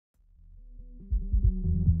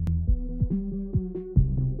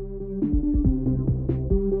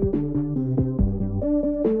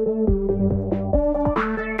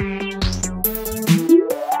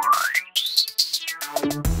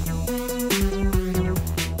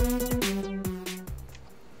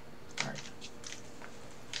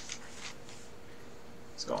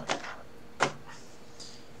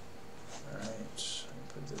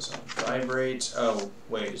Oh,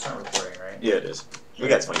 wait, it's not recording, right? Yeah, it is. We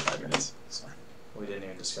got 25 minutes. Sorry. We didn't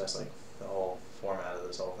even discuss, like, the whole format of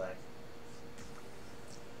this whole thing.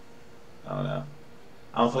 I don't know.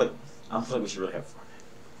 I don't feel like we should really have a format.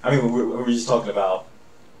 I mean, we're just talking about...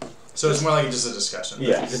 So it's more like just a discussion?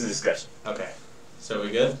 Yeah, just a discussion. Okay. So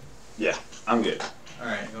we good? Yeah, I'm good.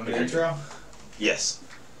 Alright, you want me to intro? Yes.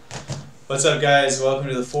 What's up, guys? Welcome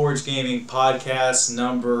to the Forge Gaming Podcast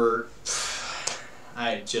number...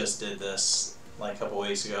 I just did this, like, a couple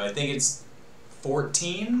weeks ago. I think it's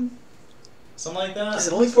 14? Something like that? Is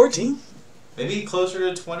it only 14? Maybe closer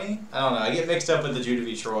to 20? I don't know. I get mixed up with the Judah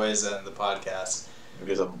v. Troy's and the podcast.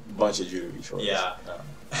 There's a bunch of Judah v. Troy's. Yeah.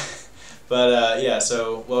 But, yeah,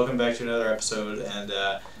 so welcome back to another episode, and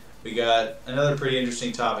we got another pretty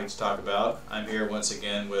interesting topic to talk about. I'm here once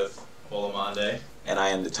again with Olamande. And I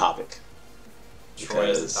am the topic. Troy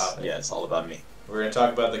is the topic. Yeah, it's all about me. We're going to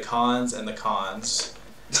talk about the cons and the cons.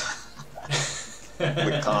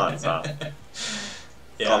 The cons, huh?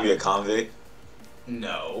 Yeah. Call me a convict?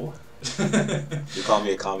 No. You call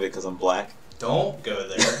me a convict because I'm black? Don't go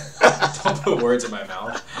there. Don't put words in my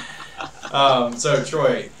mouth. So,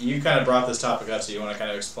 Troy, you kind of brought this topic up, so you want to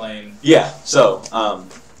kind of explain? Yeah, so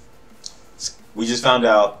we just found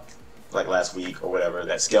out, like last week or whatever,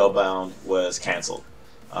 that Scalebound was canceled.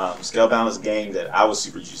 Scalebound is a game that I was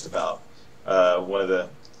super juiced about. I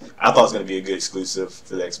thought it was going to be a good exclusive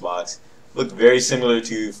for the Xbox. Looked very similar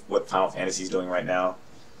to what Final Fantasy is doing right now.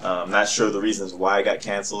 Not sure the reasons why it got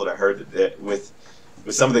canceled. I heard that with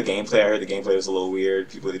some of the gameplay, I heard the gameplay was a little weird.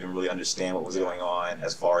 People didn't really understand what was going on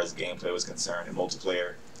as far as gameplay was concerned in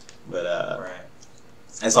multiplayer. But Right.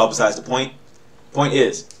 That's all besides the point. Point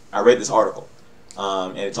is, I read this article,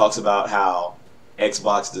 and it talks about how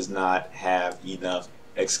Xbox does not have enough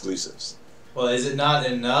exclusives. Well, is it not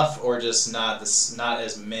enough, or just not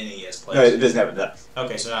as many as PlayStation? No, it doesn't have enough.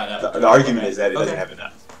 Okay, so not enough. The argument is that it doesn't have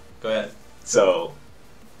enough. Go ahead. So,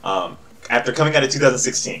 after coming out of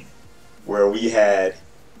 2016, where we had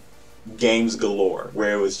games galore,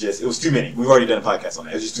 where it was too many. We've already done a podcast on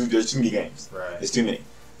that. There's too many games. Right. There's too many.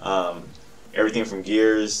 Everything from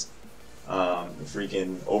Gears,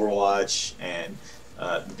 freaking Overwatch, and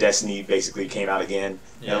Destiny basically came out again.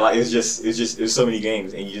 Yeah. And like it was so many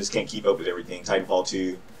games, and you just can't keep up with everything. Titanfall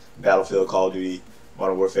 2, Battlefield, Call of Duty,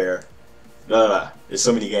 Modern Warfare. There's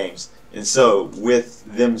so many games. And so, with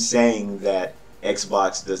them saying that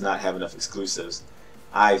Xbox does not have enough exclusives,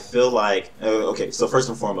 I feel like... Okay, so first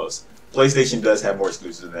and foremost, PlayStation does have more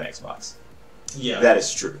exclusives than Xbox. Yeah. That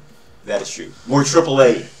is true. That is true. More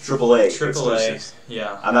AAA exclusives.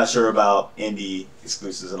 Yeah. I'm not sure about indie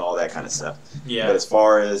exclusives and all that kind of stuff. Yeah. But as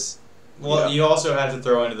far as... Well, you also have to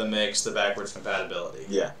throw into the mix the backwards compatibility.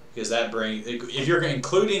 Yeah. Because that brings... If you're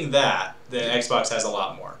including that, then Xbox has a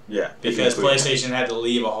lot more. Yeah. Because PlayStation had to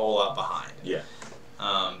leave a whole lot behind. Yeah.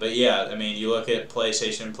 But yeah, I mean, you look at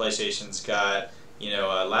PlayStation. PlayStation's got,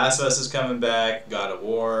 Last of Us is coming back, God of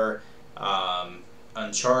War,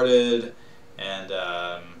 Uncharted, and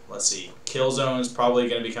let's see, Killzone's probably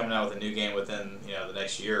going to be coming out with a new game within the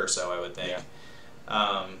next year or so, I would think.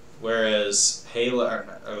 Yeah. Whereas Halo,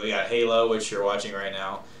 we got Halo, which you're watching right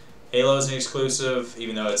now. Halo is an exclusive,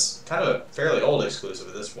 even though it's kind of a fairly old exclusive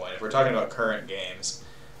at this point. If we're talking about current games.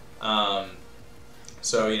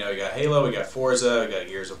 So, we got Halo, we got Forza, we got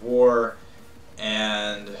Gears of War,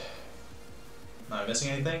 and... Am I missing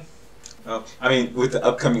anything? I mean, with the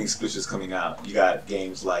upcoming exclusives coming out, you got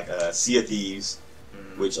games like Sea of Thieves,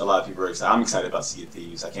 which a lot of people are excited. I'm excited about Sea of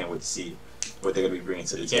Thieves. I can't wait to see what they're going to be bringing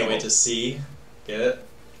to the table. Can't wait to see. Get it?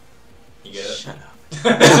 You get it? Shut up.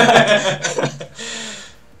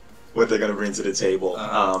 What they're going to bring to the table.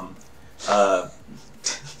 Go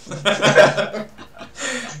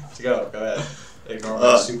ahead. Ignore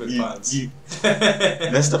my stupid puns. You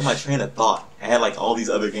messed up my train of thought. I had like all these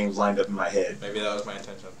other games lined up in my head. Maybe that was my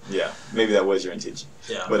intention. Yeah, maybe that was your intention.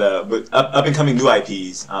 Yeah. But up and coming new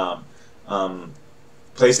IPs,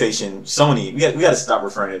 PlayStation, Sony. We got to stop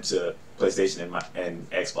referring it to PlayStation and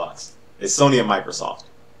Xbox. It's Sony and Microsoft.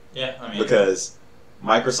 Yeah, I mean, because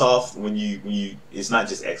Microsoft, when you it's not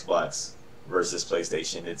just Xbox versus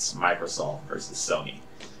PlayStation. It's Microsoft versus Sony.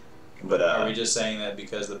 But are we just saying that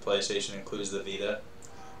because the PlayStation includes the Vita?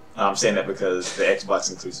 I'm saying that because the Xbox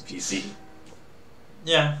includes the PC.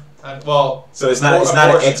 Yeah. Well, so it's not an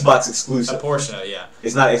Xbox exclusive. A portion of it, yeah.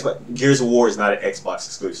 It's not Xbox. Gears of War is not an Xbox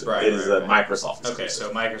exclusive. Right, it is a Microsoft exclusive. Okay,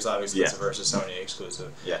 so Microsoft exclusive versus Sony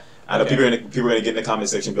exclusive. Yeah. I know people are gonna get in the comment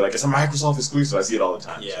section and be like, it's a Microsoft exclusive. I see it all the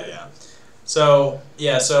time. Yeah, So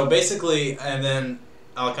basically, and then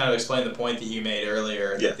I'll kind of explain the point that you made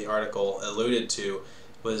earlier that the article alluded to,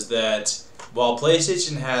 was that while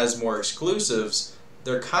PlayStation has more exclusives,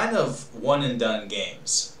 they're kind of one and done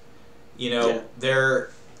games. You know, Yeah. they're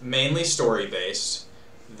mainly story based.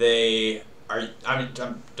 They are. I mean,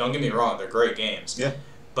 don't get me wrong, they're great games. Yeah.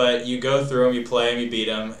 But you go through them, you play them, you beat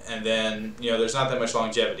them, and then there's not that much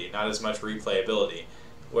longevity, not as much replayability.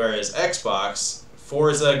 Whereas Xbox,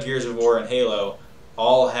 Forza, Gears of War, and Halo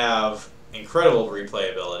all have incredible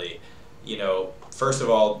replayability. First of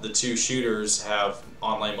all, the two shooters have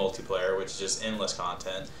online multiplayer, which is just endless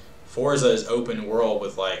content. Forza is open world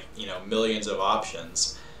with millions of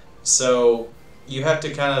options. So you have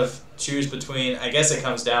to kind of choose between, I guess it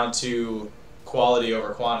comes down to quality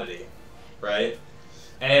over quantity, right?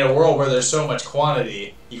 And in a world where there's so much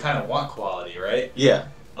quantity, you kind of want quality, right? Yeah.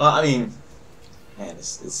 I mean, man,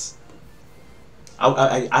 it's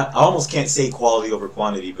I almost can't say quality over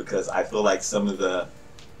quantity because I feel like some of the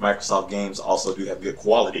Microsoft games also do have good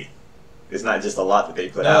quality. It's not just a lot that they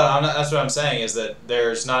put out. That's what I'm saying is that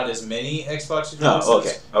there's not as many Xbox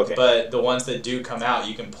exclusives. No, okay. But the ones that do come out,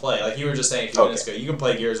 you can play. Like you were just saying a few minutes ago, you can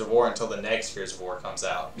play Gears of War until the next Gears of War comes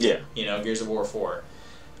out. Yeah. Gears of War 4.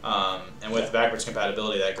 And with backwards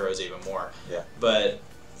compatibility, that grows even more. Yeah. But,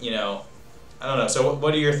 I don't know. So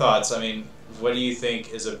what are your thoughts? I mean, what do you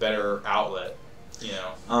think is a better outlet?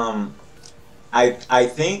 I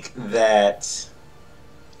think there's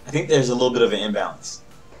a little bit of an imbalance.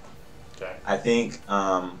 Okay. I think,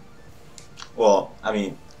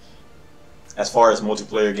 as far as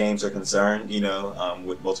multiplayer games are concerned,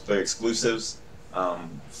 with multiplayer exclusives,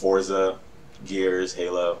 Forza, Gears,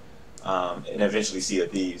 Halo, and eventually Sea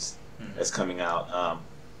of Thieves that's coming out.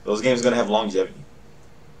 Those games are going to have longevity.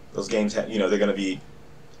 Those games, they're going to be,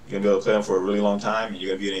 you're going to be able to play them for a really long time, and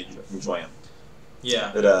you're going to be able to enjoy them.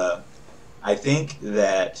 Yeah. But I think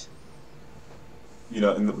that,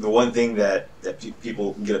 the one thing that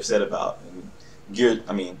people get upset about, and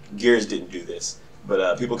Gears didn't do this,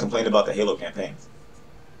 but people complained about the Halo campaign.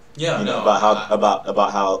 Yeah. About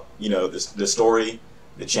how the story,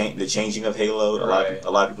 the changing of Halo. Right.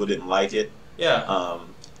 A lot of people didn't like it. Yeah.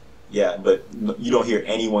 Yeah, but you don't hear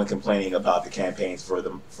anyone complaining about the campaigns for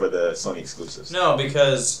the Sony exclusives. No,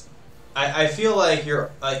 because I feel like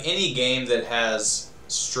any game that has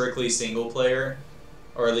strictly single player,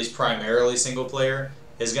 or at least primarily single player,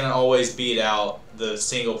 is going to always beat out the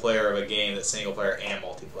single player of a game that's single player and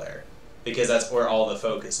multiplayer, because that's where all the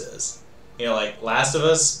focus is. Like Last of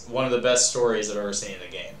Us, one of the best stories I've ever seen in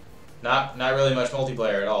a game. Not really much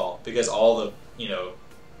multiplayer at all, because all of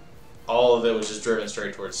it was just driven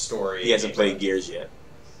straight towards story. He hasn't played Gears yet.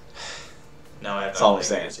 No, I haven't. That's all I'm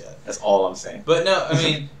saying. Yet. That's all I'm saying. But no, I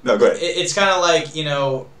mean, no, go ahead. It's kind of like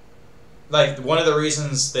like one of the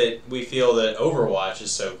reasons that we feel that Overwatch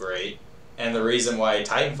is so great, and the reason why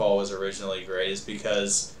Titanfall was originally great, is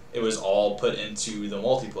because it was all put into the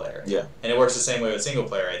multiplayer. Yeah. And it works the same way with single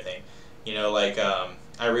player, I think.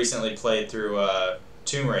 I recently played through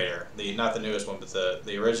Tomb Raider, not the newest one, but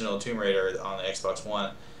the original Tomb Raider on the Xbox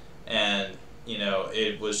One, and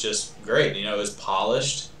it was just great. It was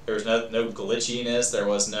polished. There was no glitchiness. There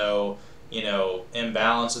was no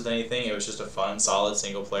imbalance with anything. It was just a fun, solid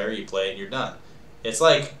single player. You play it and you're done. It's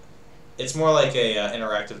more like a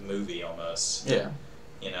interactive movie almost. Yeah.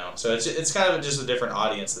 So it's kind of just a different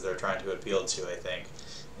audience that they're trying to appeal to, I think.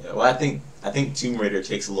 Well, I think Tomb Raider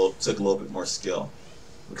took a little bit more skill,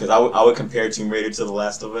 because I would compare Tomb Raider to The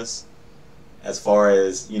Last of Us, as far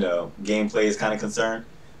as gameplay is kind of concerned.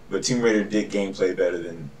 But Tomb Raider did gameplay better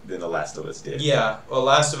than The Last of Us did. Yeah, well,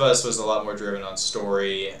 Last of Us was a lot more driven on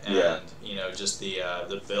story and yeah. Just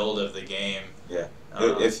the build of the game. Yeah.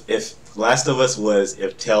 If Last of Us was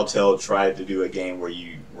if Telltale tried to do a game where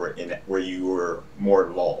you were more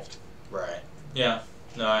involved. Right. Yeah.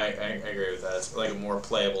 No, I agree with that. It's like a more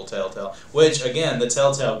playable Telltale. Which again, the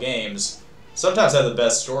Telltale games sometimes have the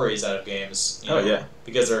best stories out of games. Oh yeah.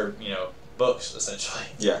 Because they're books essentially.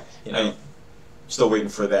 Yeah. Still waiting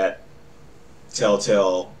for that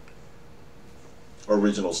Telltale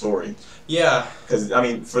original story. Yeah. Because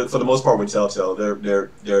for the most part with Telltale,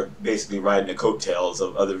 they're basically riding the coattails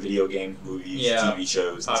of other video game movies, TV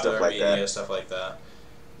shows, and stuff like that. Stuff like that.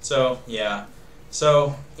 So yeah.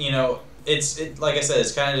 So it's like I said,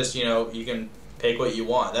 it's kind of just you can pick what you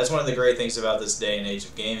want. That's one of the great things about this day and age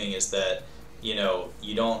of gaming, is that you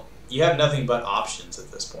have nothing but options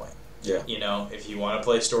at this point. Yeah. If you want to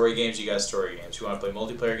play story games, you got story games. You want to play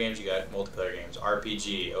multiplayer games, you got multiplayer games.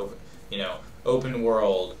 RPG, open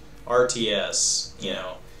world, RTS.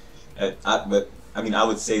 But I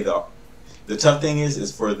would say the tough thing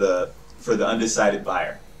is for the undecided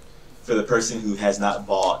buyer, for the person who has not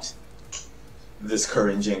bought this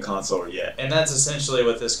current gen console yet. And that's essentially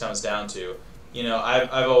what this comes down to.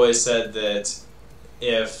 I've always said that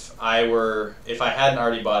if I hadn't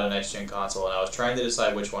already bought a next gen console and I was trying to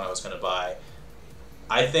decide which one I was going to buy,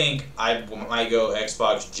 I think I might go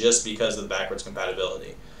Xbox just because of the backwards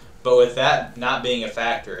compatibility. But with that not being a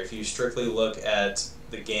factor, if you strictly look at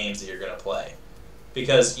the games that you're going to play,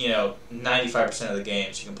 because 95% of the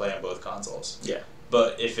games you can play on both consoles. Yeah.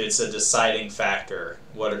 But if it's a deciding factor,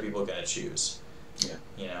 what are people going to choose?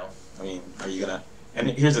 Yeah. I mean, are you gonna? And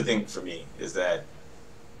here's the thing for me is that,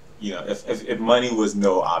 if money was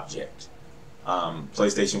no object,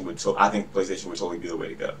 PlayStation would. I think PlayStation would totally be the way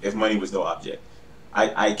to go. If money was no object,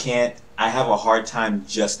 I can't. I have a hard time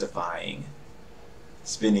justifying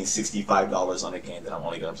spending $65 on a game that I'm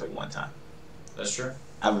only gonna play one time. That's true.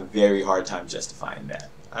 I have a very hard time justifying that.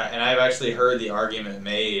 And I've actually heard the argument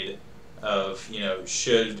made of,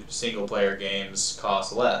 should single player games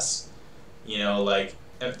cost less?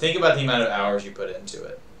 Think about the amount of hours you put into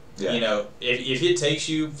it. Yeah. If it takes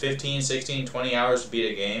you 15, 16, 20 hours to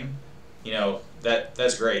beat a game,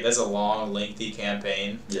 that's great. That's a long, lengthy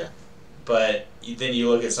campaign. Yeah. But then you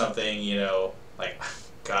look at something, like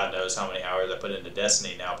God knows how many hours I put into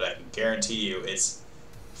Destiny now, but I can guarantee you it's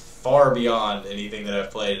far beyond anything that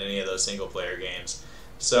I've played in any of those single player games.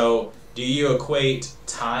 So, do you equate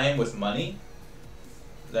time with money?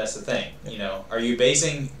 That's the thing. Are you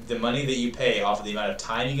basing the money that you pay off of the amount of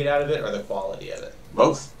time you get out of it or the quality of it?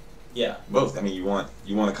 Both. Yeah. Both. I mean, you want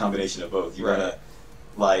a combination of both. You right. want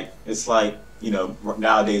to, it's like,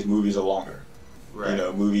 nowadays movies are longer. Right.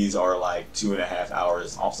 Movies are like 2.5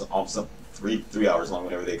 hours, almost 3 hours long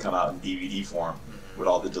whenever they come out in DVD form, with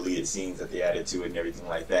all the deleted scenes that they added to it and everything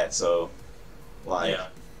like that. So, yeah.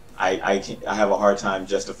 I have a hard time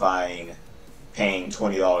justifying paying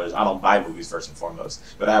 $20. I don't buy movies first and foremost,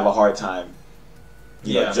 but I have a hard time,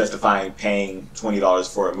 justifying paying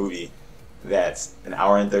 $20 for a movie that's an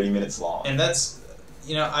hour and 30 minutes long. And that's,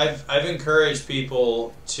 I've encouraged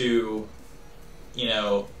people to,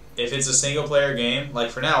 if it's a single player game,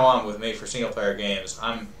 like for now on with me for single player games,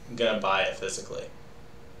 I'm gonna buy it physically.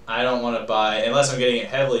 I don't want to buy, unless I'm getting it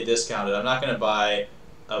heavily discounted, I'm not going to buy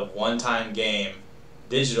a one-time game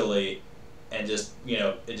digitally and just,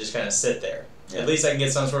 it just kind of sit there. Yeah. At least I can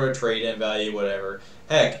get some sort of trade-in value, whatever.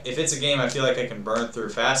 Heck, if it's a game I feel like I can burn through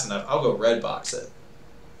fast enough, I'll go Redbox it.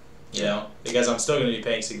 Because I'm still going to be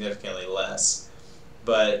paying significantly less.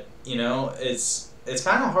 But, it's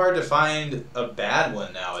kind of hard to find a bad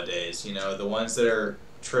one nowadays. The ones that are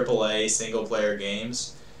AAA single-player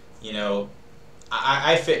games,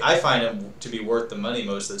 I find them to be worth the money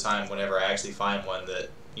most of the time whenever I actually find one that,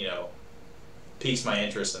 piques my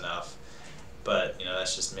interest enough. But,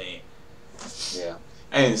 that's just me. Yeah.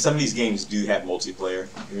 And some of these games do have multiplayer.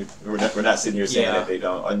 We're not sitting here saying that they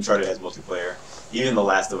don't. Uncharted has multiplayer. Even The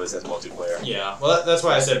Last of Us has multiplayer. Yeah. Well, that's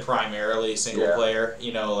why I said primarily single player. I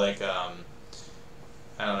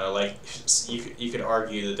don't know, you could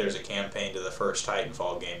argue that there's a campaign to the first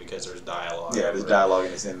Titanfall game because there's dialogue. Yeah, there's dialogue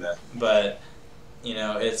and it's in that. But,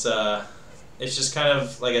 it's just kind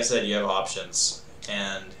of, like I said, you have options,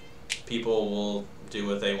 and people will do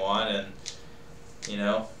what they want, and,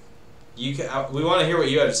 we want to hear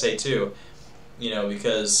what you have to say, too,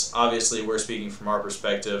 because obviously we're speaking from our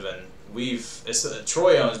perspective, and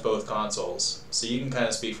Troy owns both consoles, so you can kind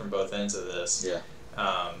of speak from both ends of this. Yeah.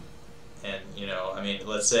 And,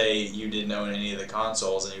 let's say you didn't own any of the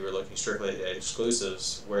consoles and you were looking strictly at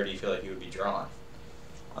exclusives, where do you feel like you would be drawn?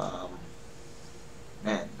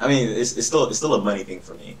 Man, it's still a money thing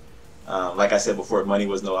for me. Like I said before, if money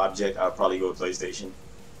was no object, I would probably go with PlayStation,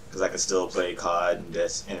 because I could still play COD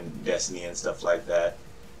and Destiny and stuff like that,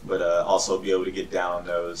 but also be able to get down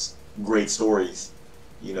those great stories,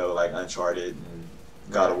 like Uncharted and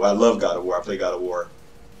God of War. I love God of War. I play God of War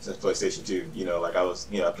since PlayStation 2.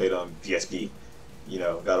 I played on PSP.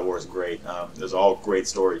 God of War is great. Those are all great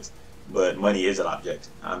stories, but money is an object.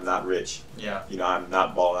 I'm not rich. Yeah. I'm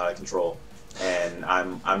not balling out of control, and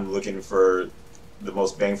I'm looking for the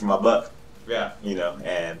most bang for my buck. Yeah.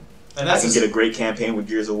 And I can get a great campaign with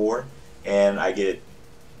Gears of War, and I get,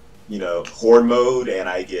 horde mode, and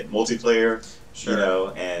I get multiplayer.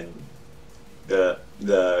 Sure. And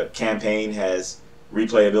the campaign has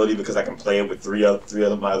replayability because I can play it with three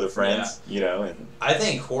of my other friends. And I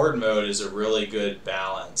think horde mode is a really good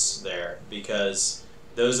balance there, because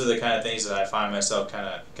those are the kind of things that I find myself kind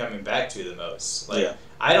of coming back to the most.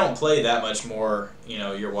 I don't play that much more.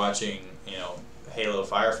 You're watching Halo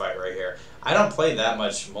Firefight right here. I don't play that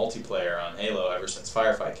much multiplayer on Halo ever since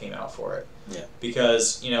Firefight came out for it. Yeah.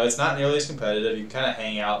 Because it's not nearly as competitive. You can kind of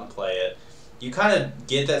hang out and play it. You kind of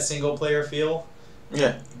get that single player feel.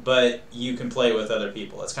 Yeah. But you can play with other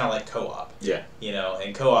people. It's kind of like co-op. Yeah.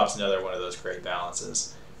 And co-op's another one of those great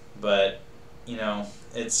balances. But you know,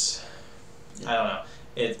 it's, I don't know,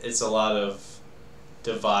 it's a lot of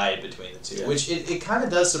divide between the two, which it kind of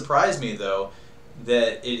does surprise me, though,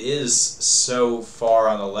 that it is so far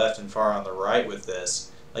on the left and far on the right with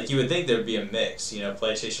this. Like, you would think there would be a mix. You know,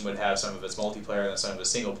 PlayStation would have some of its multiplayer and some of its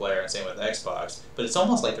single player, and same with Xbox. But it's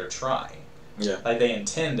almost like they're trying. Yeah. Like, they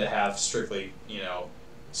intend to have strictly,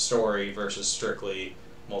 story versus strictly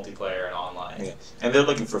multiplayer and online. Yeah. And they're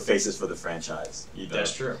looking for faces for the franchise.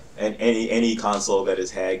 That's true. And any console that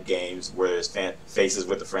has had games where there's faces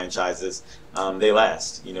with the franchises, they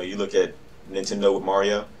last. You look at Nintendo with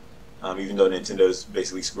Mario, even though Nintendo's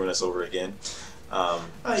basically screwing us over again.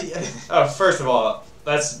 First of all,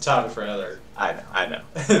 that's a topic for another. I know.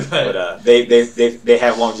 But they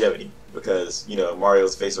have longevity because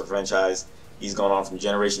Mario's face of a franchise. He's gone on from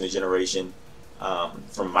generation to generation,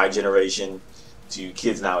 from my generation to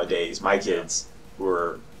kids nowadays. My kids who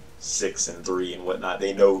are 6 and 3 and whatnot,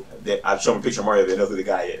 they know that I've shown them a picture of Mario. They know who the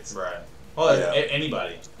guy is. Right. Well,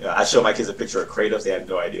 anybody. Yeah, I show my kids a picture of Kratos. They have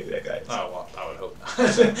no idea who that guy is. Oh well, I would hope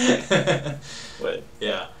not. But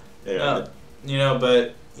yeah. No,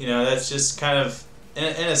 but that's just kind of. In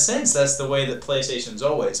a sense, that's the way that PlayStation's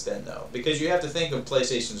always been, though, because you have to think of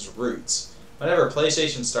PlayStation's roots. Whenever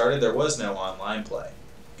PlayStation started, there was no online play.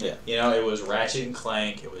 Yeah. It was Ratchet and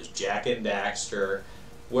Clank, it was Jak and Daxter,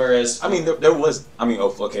 whereas... there was...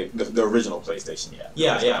 the original PlayStation,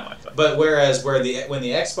 yeah. Yeah. But whereas when the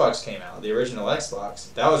Xbox came out, the original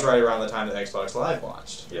Xbox, that was right around the time that Xbox Live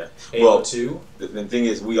launched. Yeah. Halo 2. The thing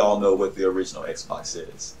is, we all know what the original Xbox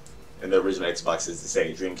is. And the original Xbox is the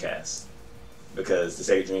Sega Dreamcast. Because the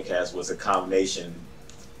Sega Dreamcast was a combination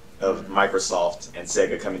of Microsoft and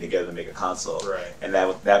Sega coming together to make a console. Right. And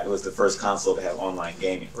that was the first console to have online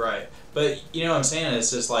gaming. Right. But you know what I'm saying?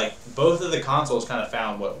 It's just like both of the consoles kind of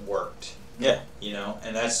found what worked. Yeah.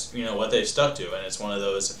 And that's what they've stuck to, and it's one of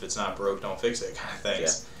those if it's not broke, don't fix it kind of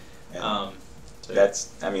things. Yeah.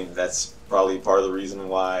 That's probably part of the reason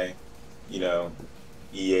why,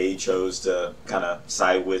 EA chose to kind of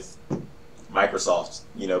side with Microsoft,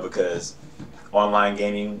 because online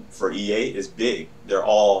gaming for EA is big.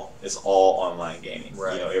 It's all online gaming.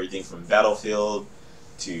 Right. Everything from Battlefield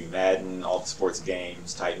to Madden, all the sports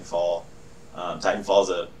games, Titanfall. Titanfall's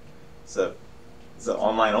it's an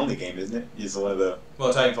online only game, isn't it? It's one of the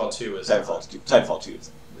Titanfall 2 is Titanfall 2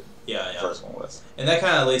 is the first one was. And that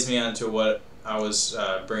kind of leads me on to what I was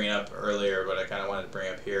bringing up earlier, but I kind of wanted to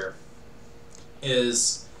bring up here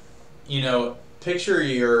is, picture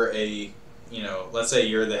you're let's say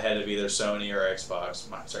you're the head of either Sony or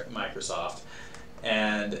Microsoft,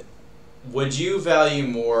 and would you value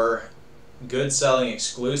more good selling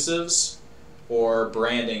exclusives or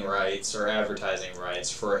branding rights or advertising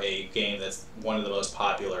rights for a game that's one of the most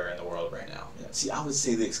popular in the world right now? Yeah. See, I would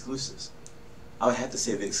say the exclusives. I would have to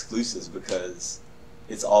say the exclusives because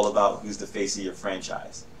it's all about who's the face of your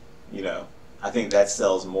franchise. I think that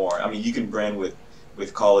sells more. You can brand with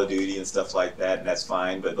Call of Duty and stuff like that, and that's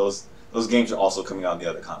fine, but those games are also coming out on the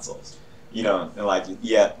other consoles. And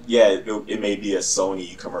it may be a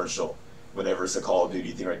Sony commercial whenever it's a Call of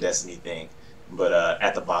Duty thing or a Destiny thing, but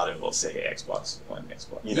at the bottom it'll say Xbox One,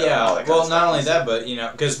 Xbox. All that well, not only that, but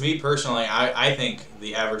because me personally, I think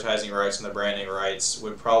the advertising rights and the branding rights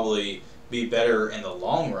would probably be better in the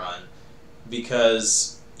long run,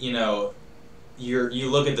 because you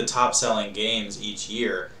look at the top selling games each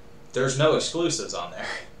year, there's no exclusives on there.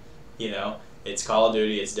 It's Call of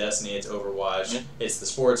Duty, it's Destiny, it's Overwatch, it's the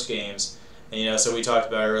sports games. And, so we talked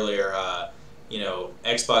about earlier,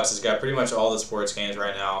 Xbox has got pretty much all the sports games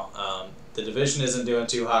right now. The Division isn't doing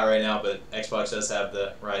too hot right now, but Xbox does have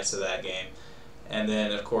the rights to that game. And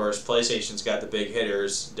then, of course, PlayStation's got the big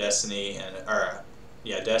hitters, Destiny and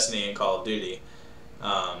Call of Duty,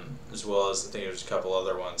 as well as I think there's a couple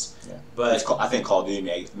other ones. Yeah. But I think Call of Duty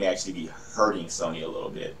may actually be hurting Sony a little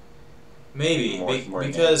bit. Maybe,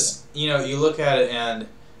 because you look at it and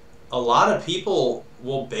a lot of people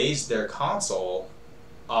will base their console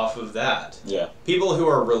off of that. Yeah. People who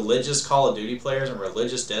are religious Call of Duty players and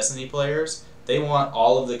religious Destiny players, they want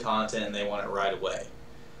all of the content and they want it right away.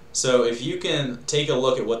 So if you can take a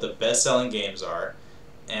look at what the best-selling games are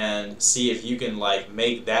and see if you can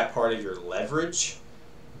make that part of your leverage,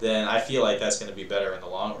 then I feel like that's going to be better in the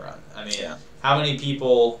long run. How many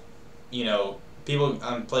people, people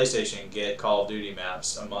on PlayStation get Call of Duty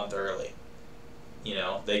maps a month early.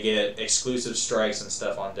 They get exclusive strikes and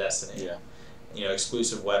stuff on Destiny. Yeah.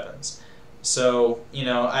 Exclusive weapons. So,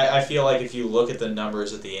 I feel like if you look at the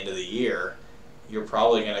numbers at the end of the year, you're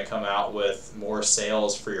probably going to come out with more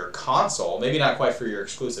sales for your console. Maybe not quite for your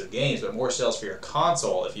exclusive games, but more sales for your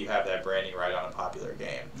console if you have that branding right on a popular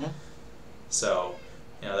game. Yeah. So,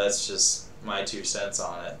 that's just my 2 cents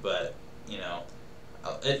on it, but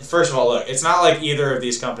first of all, look, it's not like either of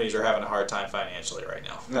these companies are having a hard time financially right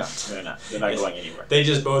now. No, they're not. They're not going anywhere. They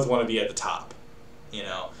just both want to be at the top,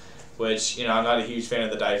 which, I'm not a huge fan of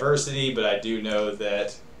the diversity, but I do know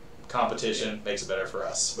that competition makes it better for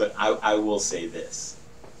us. But I will say this,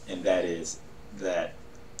 and that is that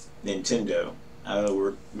Nintendo, I know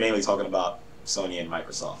we're mainly talking about Sony and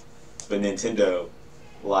Microsoft, but Nintendo,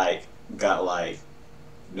 got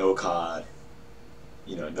no COD,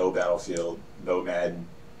 no Battlefield, no Madden,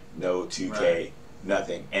 no 2K, Right.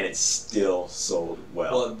 nothing, and it's still sold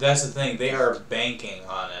well. Well, that's the thing. They are banking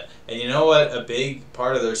on it. And you know what a big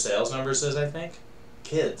part of their sales numbers is, I think?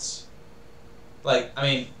 Kids.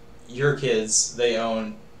 Your kids, they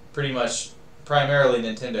own pretty much primarily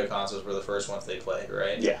Nintendo consoles were the first ones they played,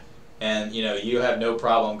 right? Yeah. And, you have no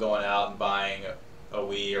problem going out and buying a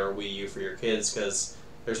Wii or a Wii U for your kids because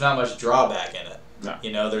there's not much drawback in it.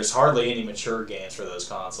 No. There's hardly any mature games for those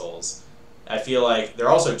consoles. I feel like they're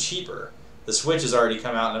also cheaper. The Switch has already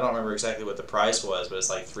come out, and I don't remember exactly what the price was, but it's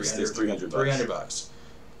like $300. $300.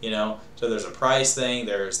 So there's a price thing.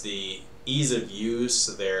 There's the ease of use.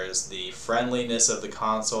 There's the friendliness of the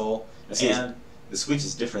console. And the Switch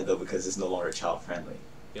is different though because it's no longer child friendly.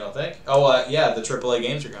 You don't think? Oh, yeah, the AAA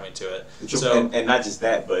games are coming to it. And not just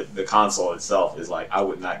that, but the console itself is I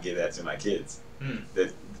would not give that to my kids.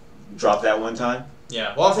 That drop that one time.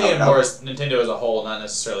 Yeah, well, I'm thinking more as Nintendo as a whole, not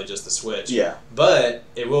necessarily just the Switch. Yeah. But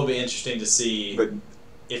it will be interesting to see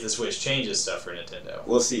if the Switch changes stuff for Nintendo.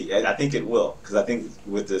 We'll see. I think it will, because I think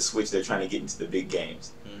with the Switch they're trying to get into the big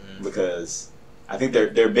games. Because I think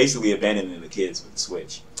they're basically abandoning the kids with the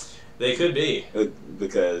Switch. They could be.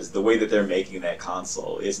 Because the way that they're making that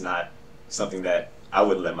console is not something that I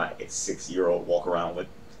would let my 6-year-old walk around with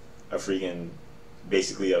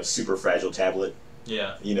basically a super fragile tablet.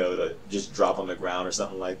 Yeah. To just drop on the ground or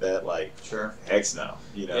something like that. Sure. Heck no.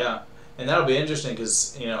 Yeah, and that'll be interesting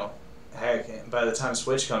because, heck, by the time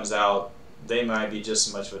Switch comes out, they might be just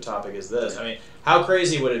as much of a topic as this. I mean, how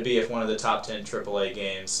crazy would it be if one of the top 10 AAA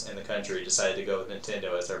games in the country decided to go with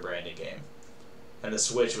Nintendo as their branding game? And the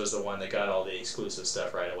Switch was the one that got all the exclusive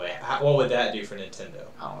stuff right away. What would that do for Nintendo?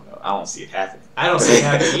 I don't know. I don't see it happening. I don't see it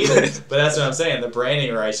happening either. But that's what I'm saying. The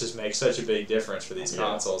branding rights just make such a big difference for these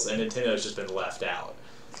consoles, and Nintendo's just been left out.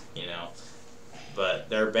 But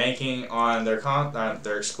they're banking on their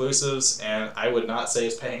exclusives, and I would not say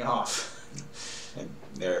it's paying off. And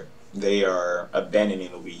they are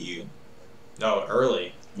abandoning the Wii U. No,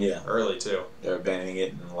 early. Yeah. Early too. They're abandoning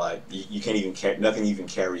it, and you can't even nothing even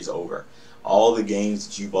carries over. All the games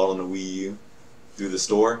that you bought on the Wii U through the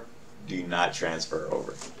store do not transfer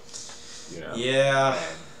over. Yeah.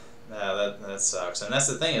 That sucks. And that's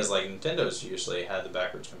the thing is Nintendo's usually had the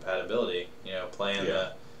backwards compatibility. Playing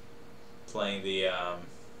the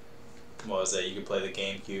what was that? You could play the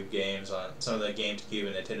GameCube games on some of the GameCube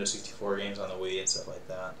and Nintendo 64 games on the Wii and stuff like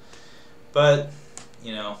that. But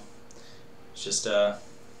it's just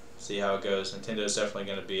see how it goes. Nintendo's definitely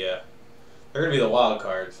going to be they're going to be the wild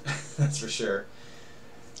card. That's for sure.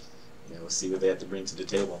 Yeah, we'll see what they have to bring to the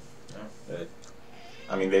table. Yeah.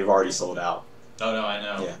 But, they've already sold out. Oh, no, I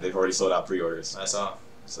know. Yeah, they've already sold out pre-orders. I saw.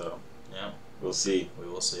 So, yeah. We'll see. We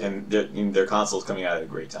will see. And their console's coming out at a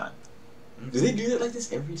great time. Mm-hmm. Do they do that like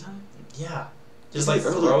this every time? Yeah. Just throw it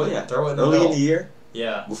in the early middle. In the year?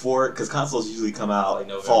 Yeah. Before, because consoles usually come out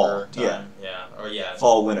November fall. Time. Yeah. Or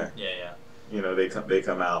fall, winter. Yeah. They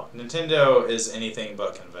come out. Nintendo is anything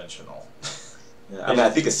but conventional. Yeah, I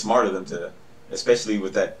think it's smart of them to, especially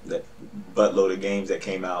with that buttload of games that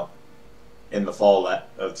came out in the fall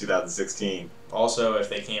of 2016. Also, if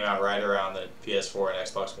they came out right around the PS4 and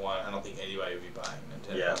Xbox One, I don't think anybody would be buying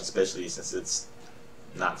Nintendo. Yeah, especially since it's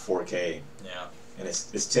not 4K. Yeah. And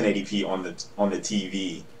it's 1080p on the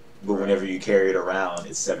TV, but whenever you carry it around,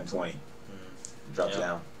 it's 720. It drops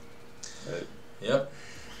down. Yep.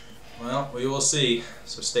 Well, we will see.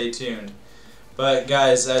 So stay tuned. But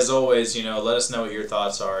guys, as always, let us know what your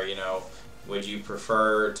thoughts are. Would you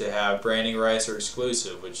prefer to have branding rights or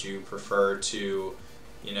exclusive? Would you prefer to,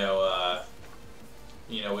 would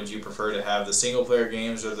you prefer to have the single player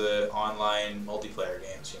games or the online multiplayer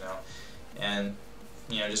games? And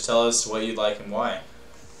just tell us what you'd like and why.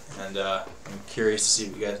 And I'm curious to see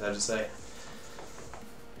what you guys have to say.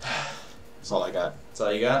 That's all I got. That's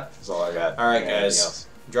all you got? That's all I got. All right, guys.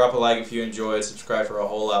 Drop a like if you enjoyed. Subscribe for a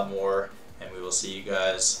whole lot more. And we will see you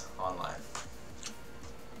guys online.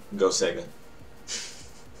 Go Sega.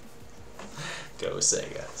 Go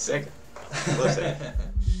Sega. Sega. Love Sega.